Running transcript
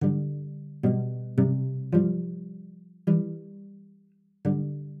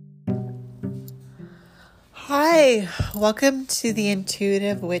Hi, welcome to the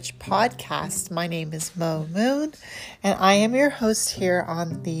Intuitive Witch podcast. My name is Mo Moon, and I am your host here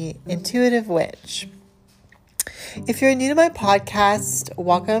on the Intuitive Witch. If you're new to my podcast,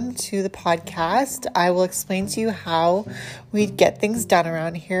 welcome to the podcast. I will explain to you how we get things done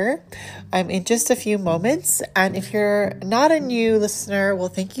around here in just a few moments. And if you're not a new listener, well,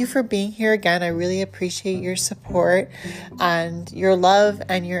 thank you for being here again. I really appreciate your support and your love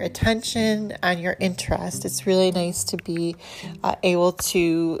and your attention and your interest. It's really nice to be able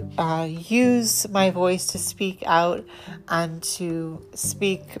to use my voice to speak out and to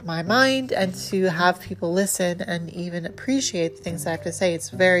speak my mind and to have people listen and even appreciate the things I have to say. It's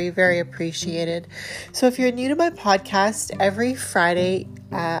very, very appreciated. So if you're new to my podcast, every Friday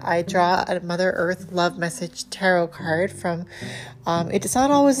I draw a Mother Earth Love Message Tarot card from, it's not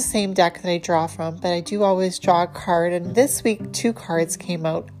always the same deck that I draw from, but I do always draw a card. And this week, 2 cards came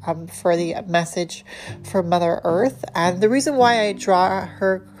out for the message for Mother Earth. And the reason why I draw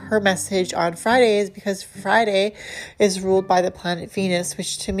her message on Friday is because Friday is ruled by the planet Venus,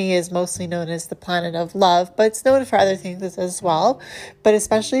 which to me is mostly known as the planet of love, but it's known for other things as well, but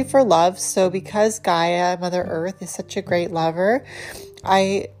especially for love. So because Gaia, Mother Earth, is such a great lover,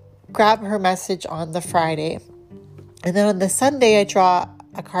 I grab her message on the Friday. And then on the Sunday, I draw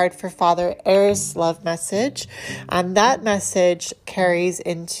a card for Father Air's love message, and that message carries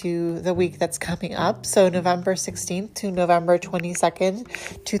into the week that's coming up. So November 16th to November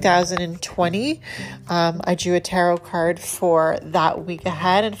 22nd, 2020. I drew a tarot card for that week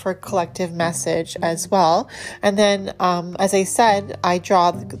ahead and for a collective message as well. And then, as I said, I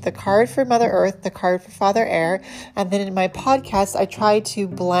draw the card for Mother Earth, the card for Father Air, and then in my podcast, I try to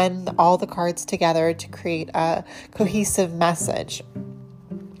blend all the cards together to create a cohesive message.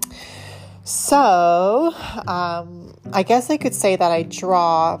 So, I guess I could say that I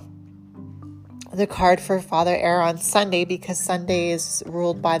draw the card for Father Air on Sunday because Sunday is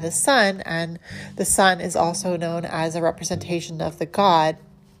ruled by the sun, and the sun is also known as a representation of the god.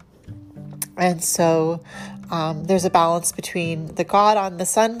 And so there's a balance between the god on the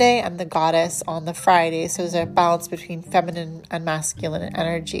Sunday and the goddess on the Friday. So there's a balance between feminine and masculine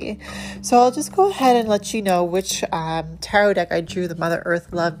energy. So I'll just go ahead and let you know which tarot deck I drew the Mother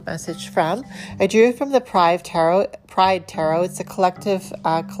Earth love message from. I drew it from the Pride Tarot. It's a collective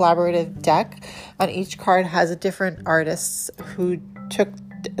collaborative deck, and each card has a different artists who took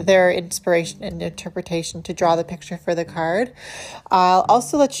their inspiration and interpretation to draw the picture for the card. I'll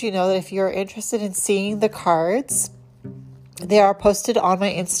also let you know that if you're interested in seeing the cards, they are posted on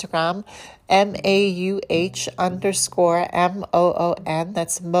my Instagram, MAUH_MOON.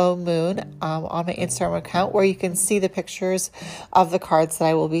 That's Mo Moon on my Instagram account, where you can see the pictures of the cards that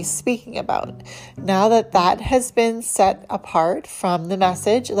I will be speaking about. Now that that has been set apart from the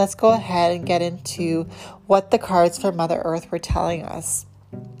message, let's go ahead and get into what the cards for Mother Earth were telling us.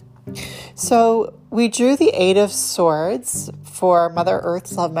 So we drew the 8 of Swords for Mother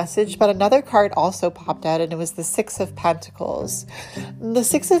Earth's love message, but another card also popped out, and it was the 6 of Pentacles. The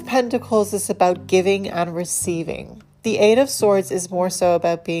 6 of Pentacles is about giving and receiving. The 8 of Swords is more so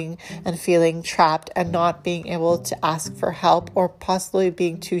about being and feeling trapped and not being able to ask for help, or possibly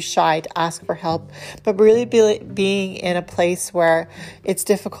being too shy to ask for help, but really being in a place where it's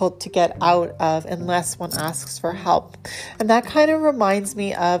difficult to get out of unless one asks for help. And that kind of reminds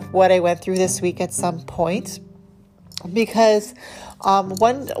me of what I went through this week at some point, because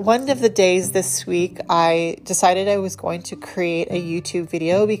one of the days this week, I decided I was going to create a YouTube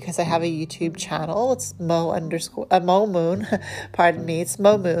video because I have a YouTube channel. It's Mo Moon. Pardon me. It's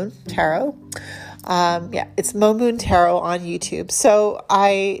Mo Moon Tarot. It's Mo Moon Tarot on YouTube. So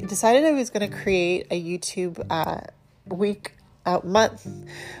I decided I was going to create a YouTube a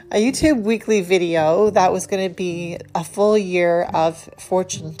YouTube weekly video that was going to be a full year of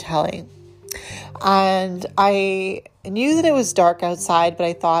fortune telling. And I knew that it was dark outside, but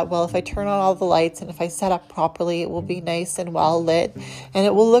I thought, well, if I turn on all the lights and if I set up properly, it will be nice and well lit, and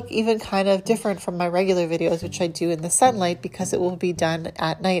it will look even kind of different from my regular videos, which I do in the sunlight, because it will be done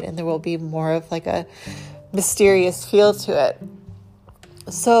at night and there will be more of like a mysterious feel to it.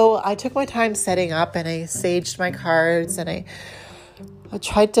 So I took my time setting up, and I saged my cards, and I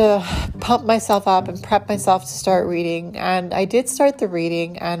tried to pump myself up and prep myself to start reading. And I did start the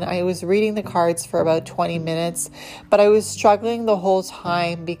reading, and I was reading the cards for about 20 minutes, but I was struggling the whole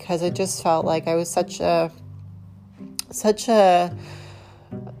time because I just felt like I was such a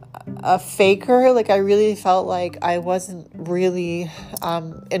faker. Like I really felt like I wasn't really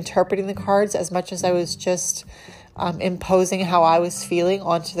interpreting the cards as much as I was just imposing how I was feeling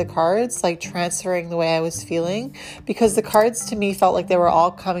onto the cards, like transferring the way I was feeling, because the cards to me felt like they were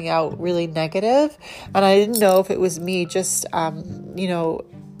all coming out really negative, and I didn't know if it was me just,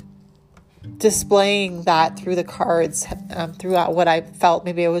 displaying that through the cards, throughout what I felt.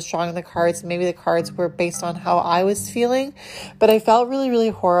 Maybe I was drawing the cards, maybe the cards were based on how I was feeling, but I felt really, really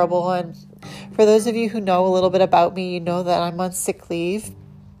horrible. And for those of you who know a little bit about me, you know that I'm on sick leave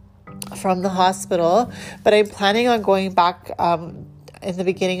from the hospital, but I'm planning on going back in the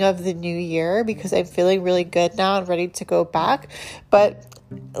beginning of the new year because I'm feeling really good now and ready to go back. But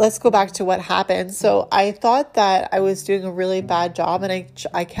let's go back to what happened. So I thought that I was doing a really bad job, and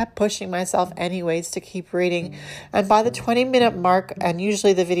I kept pushing myself anyways to keep reading. And by the 20-minute mark, and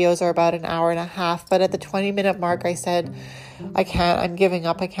usually the videos are about an hour and a half, but at the 20-minute mark, I said, I can't, I'm giving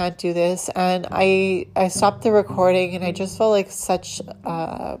up. I can't do this. And I stopped the recording, and I just felt like such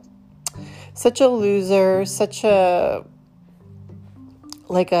a loser,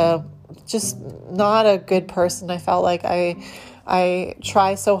 just not a good person. I felt like I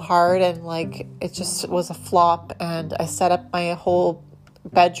try so hard, and like it just was a flop. And I set up my whole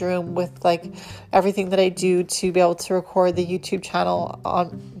bedroom with like everything that I do to be able to record the YouTube channel on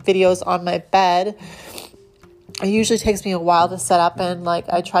videos on my bed. It usually takes me a while to set up, and like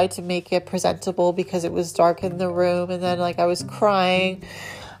I tried to make it presentable because it was dark in the room. And then like I was crying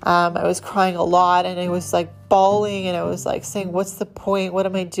a lot, and I was like bawling, and I was like saying, what's the point? What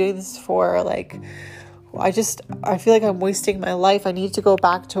am I doing this for? Like, I feel like I'm wasting my life. I need to go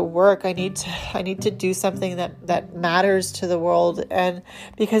back to work. I need to do something that matters to the world. And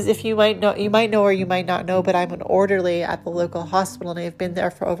because you might know or you might not know, but I'm an orderly at the local hospital, and I've been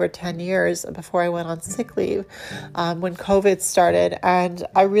there for over 10 years before I went on sick leave, when COVID started. And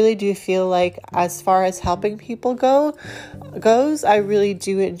I really do feel like as far as helping people goes, I really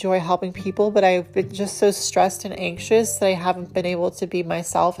do enjoy helping people, but I've been just so stressed and anxious that I haven't been able to be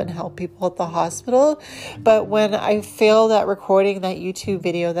myself and help people at the hospital. But when I failed at recording that YouTube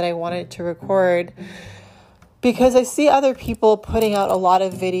video that I wanted to record, because I see other people putting out a lot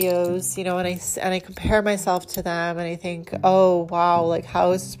of videos, and I compare myself to them, and I think, oh, wow, like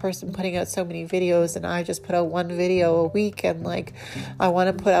how is this person putting out so many videos, and I just put out one video a week, and like I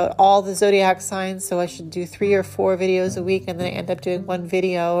want to put out all the zodiac signs, so I should do 3 or 4 videos a week, and then I end up doing one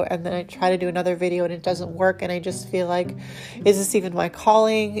video, and then I try to do another video and it doesn't work, and I just feel like, is this even my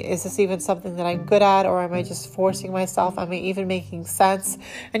calling? Is this even something that I'm good at, or am I just forcing myself? Am I even making sense?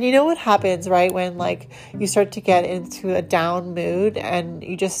 And you know what happens, right, when like you start to get into a down mood and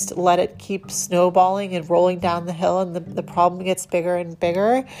you just let it keep snowballing and rolling down the hill, and the problem gets bigger and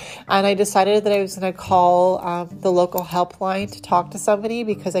bigger. And I decided that I was going to call the local helpline to talk to somebody,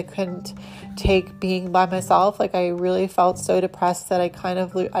 because I couldn't take being by myself. Like I really felt so depressed that I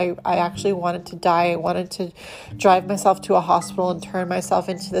actually wanted to die. I wanted to drive myself to a hospital and turn myself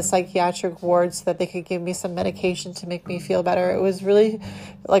into the psychiatric ward so that they could give me some medication to make me feel better. It was really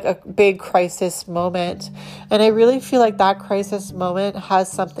like a big crisis moment. And I really feel like that crisis moment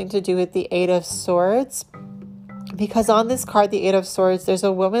has something to do with the 8 of Swords. Because on this card, the 8 of Swords, there's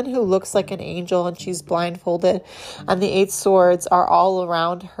a woman who looks like an angel, and she's blindfolded, and the 8 swords are all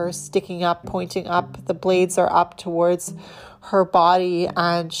around her, sticking up, pointing up. The blades are up towards her body,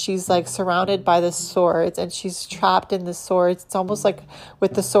 and she's like surrounded by the swords, and she's trapped in the swords. It's almost like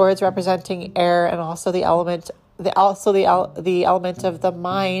with the swords representing air, and also the element of the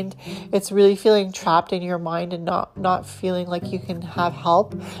mind. It's really feeling trapped in your mind and not feeling like you can have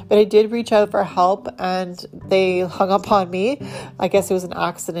help. But I did reach out for help, and they hung up on me. I guess it was an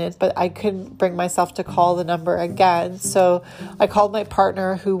accident, but I couldn't bring myself to call the number again. So I called my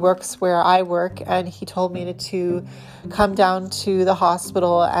partner who works where I work, and he told me to come down to the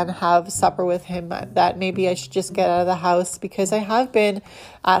hospital and have supper with him, that maybe I should just get out of the house, because I have been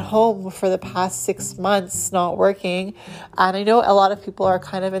at home for the past 6 months not working. And I know a lot of people are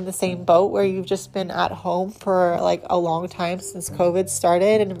kind of in the same boat, where you've just been at home for like a long time since COVID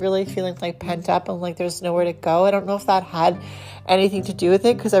started, and really feeling like pent up and like there's nowhere to go. I don't know if that had anything to do with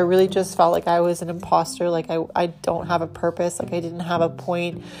it, because I really just felt like I was an imposter. Like I don't have a purpose. Like I didn't have a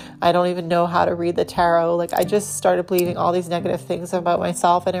point. I don't even know how to read the tarot. Like I just started believing all these negative things about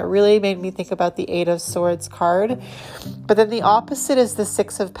myself, and it really made me think about the 8 of Swords card. But then the opposite is the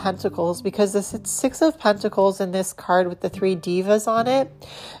 6 of Pentacles, because the 6 of Pentacles in this card with the 3 divas on it,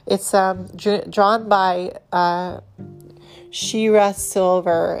 it's drawn by Shira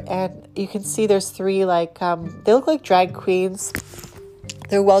Silver, and you can see there's 3 like they look like drag queens.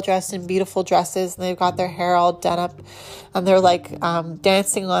 They're well dressed in beautiful dresses, and they've got their hair all done up, and they're like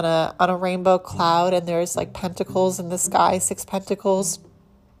dancing on a rainbow cloud, and there's like pentacles in the sky, 6 pentacles.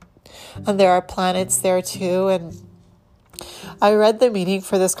 And there are planets there too. And I read the meaning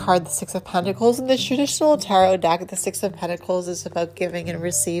for this card, the Six of Pentacles. In the traditional tarot deck, the Six of Pentacles is about giving and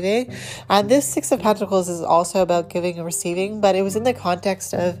receiving. And this Six of Pentacles is also about giving and receiving, but it was in the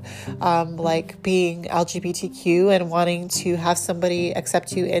context of being LGBTQ and wanting to have somebody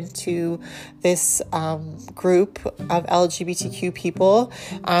accept you into this group of LGBTQ people,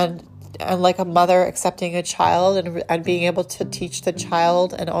 and like a mother accepting a child and being able to teach the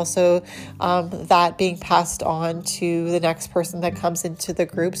child, and also that being passed on to the next person that comes into the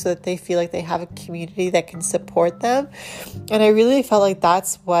group so that they feel like they have a community that can support them. And I really felt like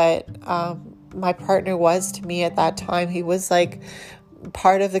that's what my partner was to me at that time. He was like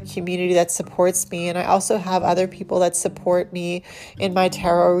part of the community that supports me, and I also have other people that support me in my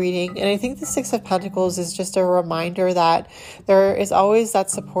tarot reading. And I think the Six of Pentacles is just a reminder that there is always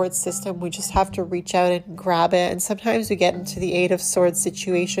that support system. We just have to reach out and grab it. And sometimes we get into the Eight of Swords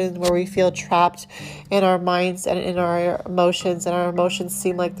situation where we feel trapped in our minds and in our emotions, and our emotions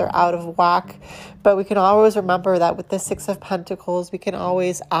seem like they're out of whack. But we can always remember that with the Six of Pentacles, we can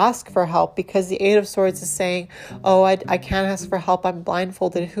always ask for help, because the Eight of Swords is saying, oh, I can't ask for help. I'm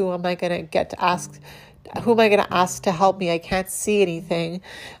blindfolded. Who am I going to get to ask? Who am I going to ask to help me? I can't see anything.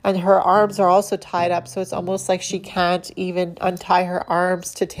 And her arms are also tied up. So it's almost like she can't even untie her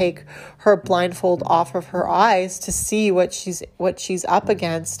arms to take her blindfold off of her eyes to see what she's up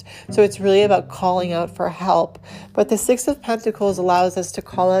against. So it's really about calling out for help. But the Six of Pentacles allows us to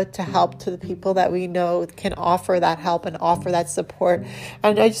call out to help to the people that we know can offer that help and offer that support.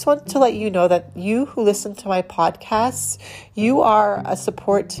 And I just want to let you know that you who listen to my podcasts, you are a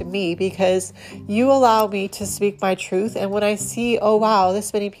support to me, because you allow me to speak my truth. And when I see, oh wow,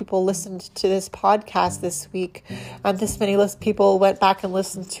 this many people listened to this podcast this week, and this many people went back and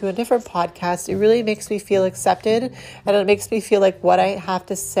listened to a different podcast, it really makes me feel accepted, and it makes me feel like what I have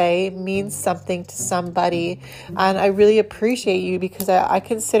to say means something to somebody. And I really appreciate you, because I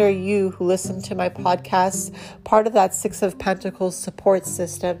consider you who listen to my podcasts part of that Six of Pentacles support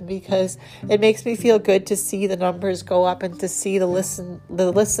system, because it makes me feel good to see the numbers go up and to see the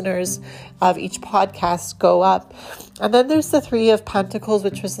listeners of each podcast go up. And then there's the Three of Pentacles,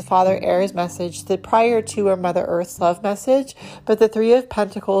 which was the Father Air's message. The prior two are Mother Earth's love message, but the Three of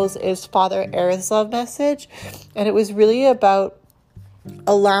Pentacles is Father Air's love message. And it was really about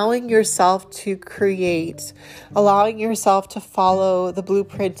allowing yourself to create, allowing yourself to follow the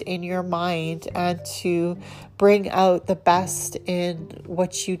blueprint in your mind, and to bring out the best in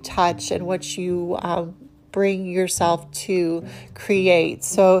what you touch and what you bring yourself to create.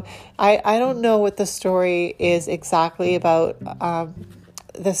 So I don't know what the story is exactly about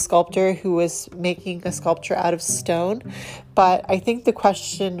the sculptor who was making a sculpture out of stone, but I think the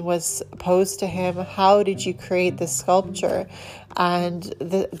question was posed to him, how did you create this sculpture? And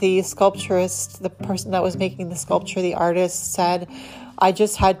the sculpturist, the person that was making the sculpture, the artist, said, I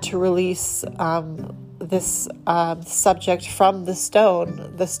just had to release this subject from the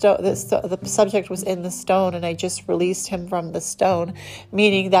stone. The subject was in the stone, and I just released him from the stone,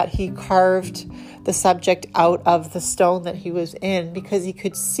 meaning that he carved the subject out of the stone that he was in, because he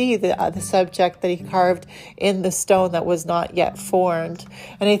could see the subject that he carved in the stone that was not yet formed.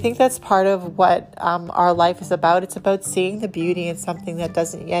 And I think that's part of what our life is about. It's about seeing the beauty in something that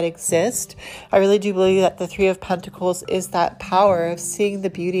doesn't yet exist. I really do believe that the Three of Pentacles is that power of seeing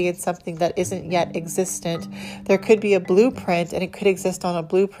the beauty in something that isn't yet existent. There could be a blueprint, and it could exist on a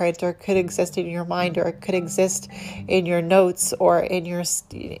blueprint, or it could exist in your mind, or it could exist in your notes, or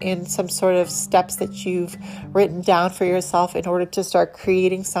in some sort of steps that you've written down for yourself in order to start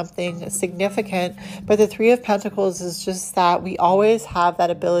creating something significant. But the Three of Pentacles is just that we always have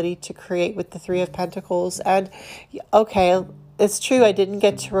that ability to create with the Three of Pentacles. And okay, it's true, I didn't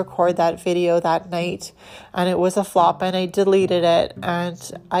get to record that video that night, and it was a flop, and I deleted it,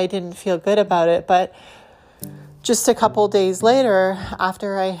 and I didn't feel good about it. But just a couple days later,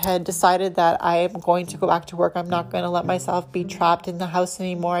 after I had decided that I am going to go back to work, I'm not going to let myself be trapped in the house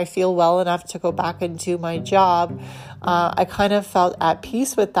anymore, I feel well enough to go back and do my job, I kind of felt at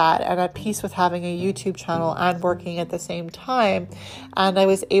peace with that, and at peace with having a YouTube channel and working at the same time. And I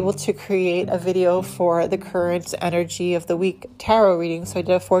was able to create a video for the current energy of the week tarot reading. So I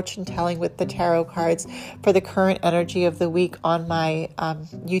did a fortune telling with the tarot cards for the current energy of the week on my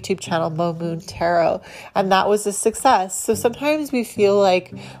YouTube channel, Mo Moon Tarot. And that was a success. So sometimes we feel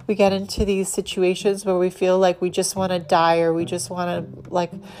like we get into these situations where we feel like we just want to die, or we just want to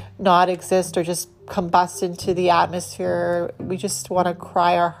like not exist, or just combust into the atmosphere. We just want to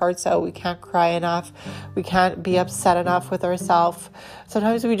cry our hearts out. We can't cry enough. We can't be upset enough with ourselves.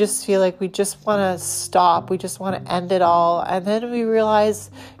 Sometimes we just feel like we just want to stop. We just want to end it all. And then we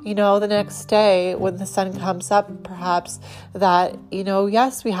realize, the next day when the sun comes up, perhaps that,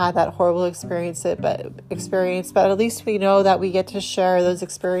 yes, we had that horrible experience, but at least we know that we get to share those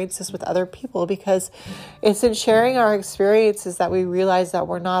experiences with other people, because it's in sharing our experiences that we realize that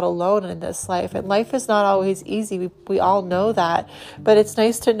we're not alone in this life. And life is not always easy. We all know that, but it's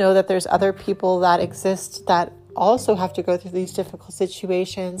nice to know that there's other people that exist that also have to go through these difficult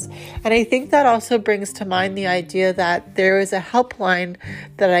situations. And I think that also brings to mind the idea that there is a helpline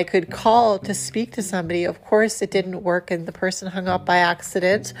that I could call to speak to somebody. Of course, it didn't work and the person hung up by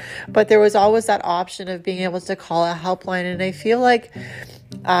accident, but there was always that option of being able to call a helpline. And I feel like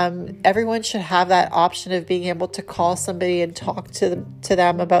everyone should have that option of being able to call somebody and talk to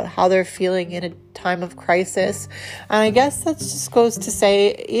them about how they're feeling in a time of crisis. And I guess that just goes to say,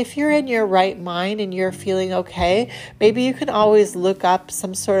 if you're in your right mind and you're feeling okay, maybe you can always look up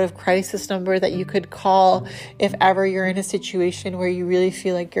some sort of crisis number that you could call if ever you're in a situation where you really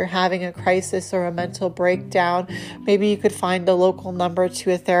feel like you're having a crisis or a mental breakdown. Maybe you could find a local number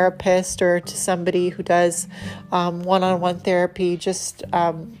to a therapist or to somebody who does one-on-one therapy, just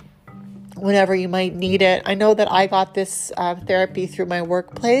whenever you might need it. I know that I got this therapy through my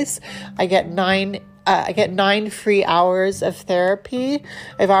workplace. I get 9 free hours of therapy.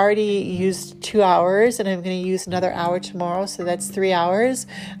 I've already used 2 hours and I'm going to use another hour tomorrow. So that's 3 hours.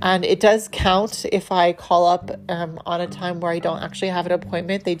 And it does count if I call up on a time where I don't actually have an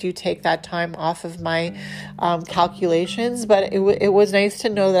appointment. They do take that time off of my calculations. But it was nice to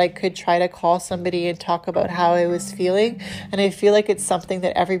know that I could try to call somebody and talk about how I was feeling. And I feel like it's something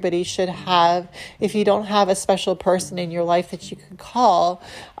that everybody should have. If you don't have a special person in your life that you can call,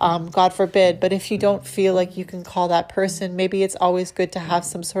 God forbid, but if you don't feel like you can call that person, maybe it's always good to have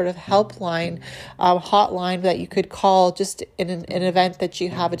some sort of helpline, hotline that you could call just in an event that you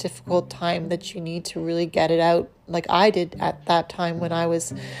have a difficult time, that you need to really get it out, like I did at that time when I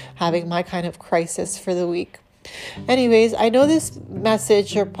was having my kind of crisis for the week. Anyways, I know this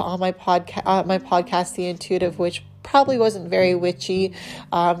message on my podcast, The Intuitive Witch, probably wasn't very witchy,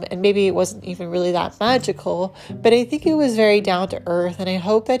 and maybe it wasn't even really that magical, but I think it was very down to earth. And I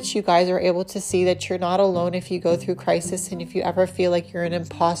hope that you guys are able to see that you're not alone if you go through crisis, and if you ever feel like you're an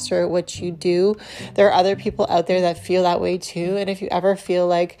imposter at what you do, there are other people out there that feel that way too. And if you ever feel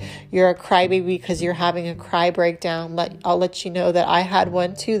like you're a crybaby because you're having a cry breakdown, I'll let you know that I had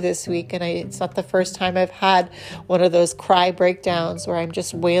one too this week, and it's not the first time I've had one of those cry breakdowns where I'm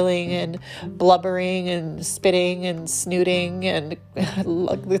just wailing and blubbering and spitting and snooting and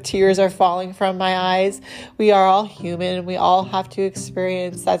the tears are falling from my eyes. We are all human. We all have to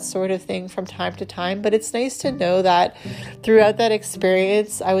experience that sort of thing from time to time. But it's nice to know that throughout that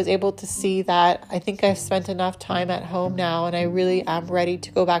experience, I was able to see that I think I've spent enough time at home now and I really am ready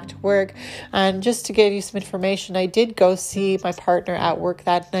to go back to work. And just to give you some information, I did go see my partner at work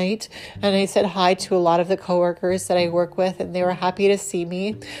that night, and I said hi to a lot of the coworkers that I work with, and they were happy to see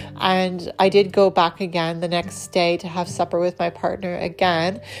me. And I did go back again the next day to have supper with my partner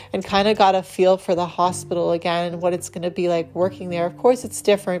again, and kind of got a feel for the hospital again and what it's going to be like working there. Of course, it's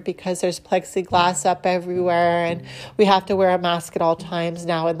different because there's plexiglass up everywhere and we have to wear a mask at all times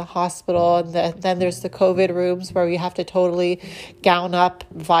now in the hospital. And then there's the COVID rooms where we have to totally gown up,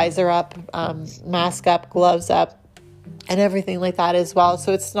 visor up, mask up, gloves up, and everything like that as well.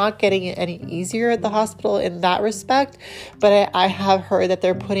 So it's not getting any easier at the hospital in that respect, but I have heard that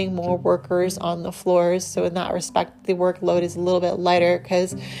they're putting more workers on the floors. So in that respect, the workload is a little bit lighter,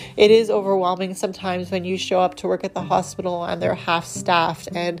 because it is overwhelming sometimes when you show up to work at the hospital and they're half staffed.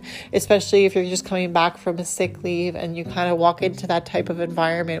 And especially if you're just coming back from a sick leave and you kind of walk into that type of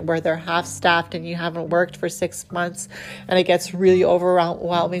environment where they're half staffed and you haven't worked for 6 months, and it gets really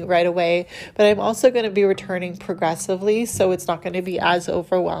overwhelming right away. But I'm also going to be returning progressively, so it's not going to be as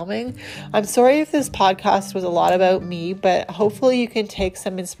overwhelming. I'm sorry if this podcast was a lot about me, but hopefully you can take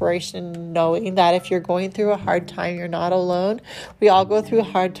some inspiration knowing that if you're going through a hard time, you're not alone. We all go through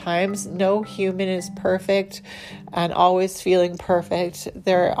hard times. No human is perfect and always feeling perfect.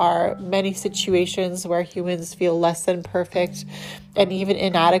 There are many situations where humans feel less than perfect and even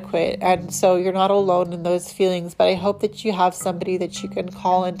inadequate. And so you're not alone in those feelings, but I hope that you have somebody that you can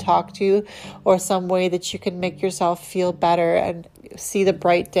call and talk to, or some way that you can make yourself feel better and see the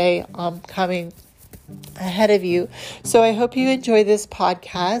bright day coming ahead of you. So I hope you enjoy this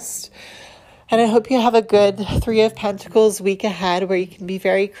podcast. And I hope you have a good Three of Pentacles week ahead where you can be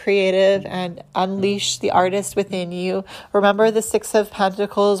very creative and unleash the artist within you. Remember the Six of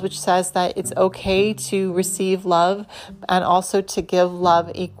Pentacles, which says that it's okay to receive love and also to give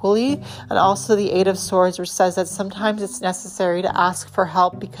love equally. And also the Eight of Swords, which says that sometimes it's necessary to ask for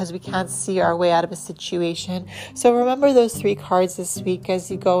help because we can't see our way out of a situation. So remember those three cards this week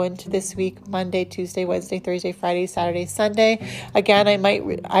as you go into this week: Monday, Tuesday, Wednesday, Thursday, Friday, Saturday, Sunday. Again, I might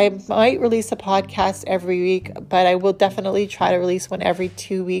release a podcast every week, but I will definitely try to release one every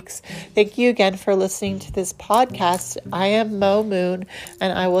 2 weeks. Thank you again for listening to this podcast. I am Mo Moon,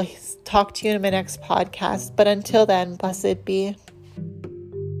 and I will talk to you in my next podcast. But until then, blessed be.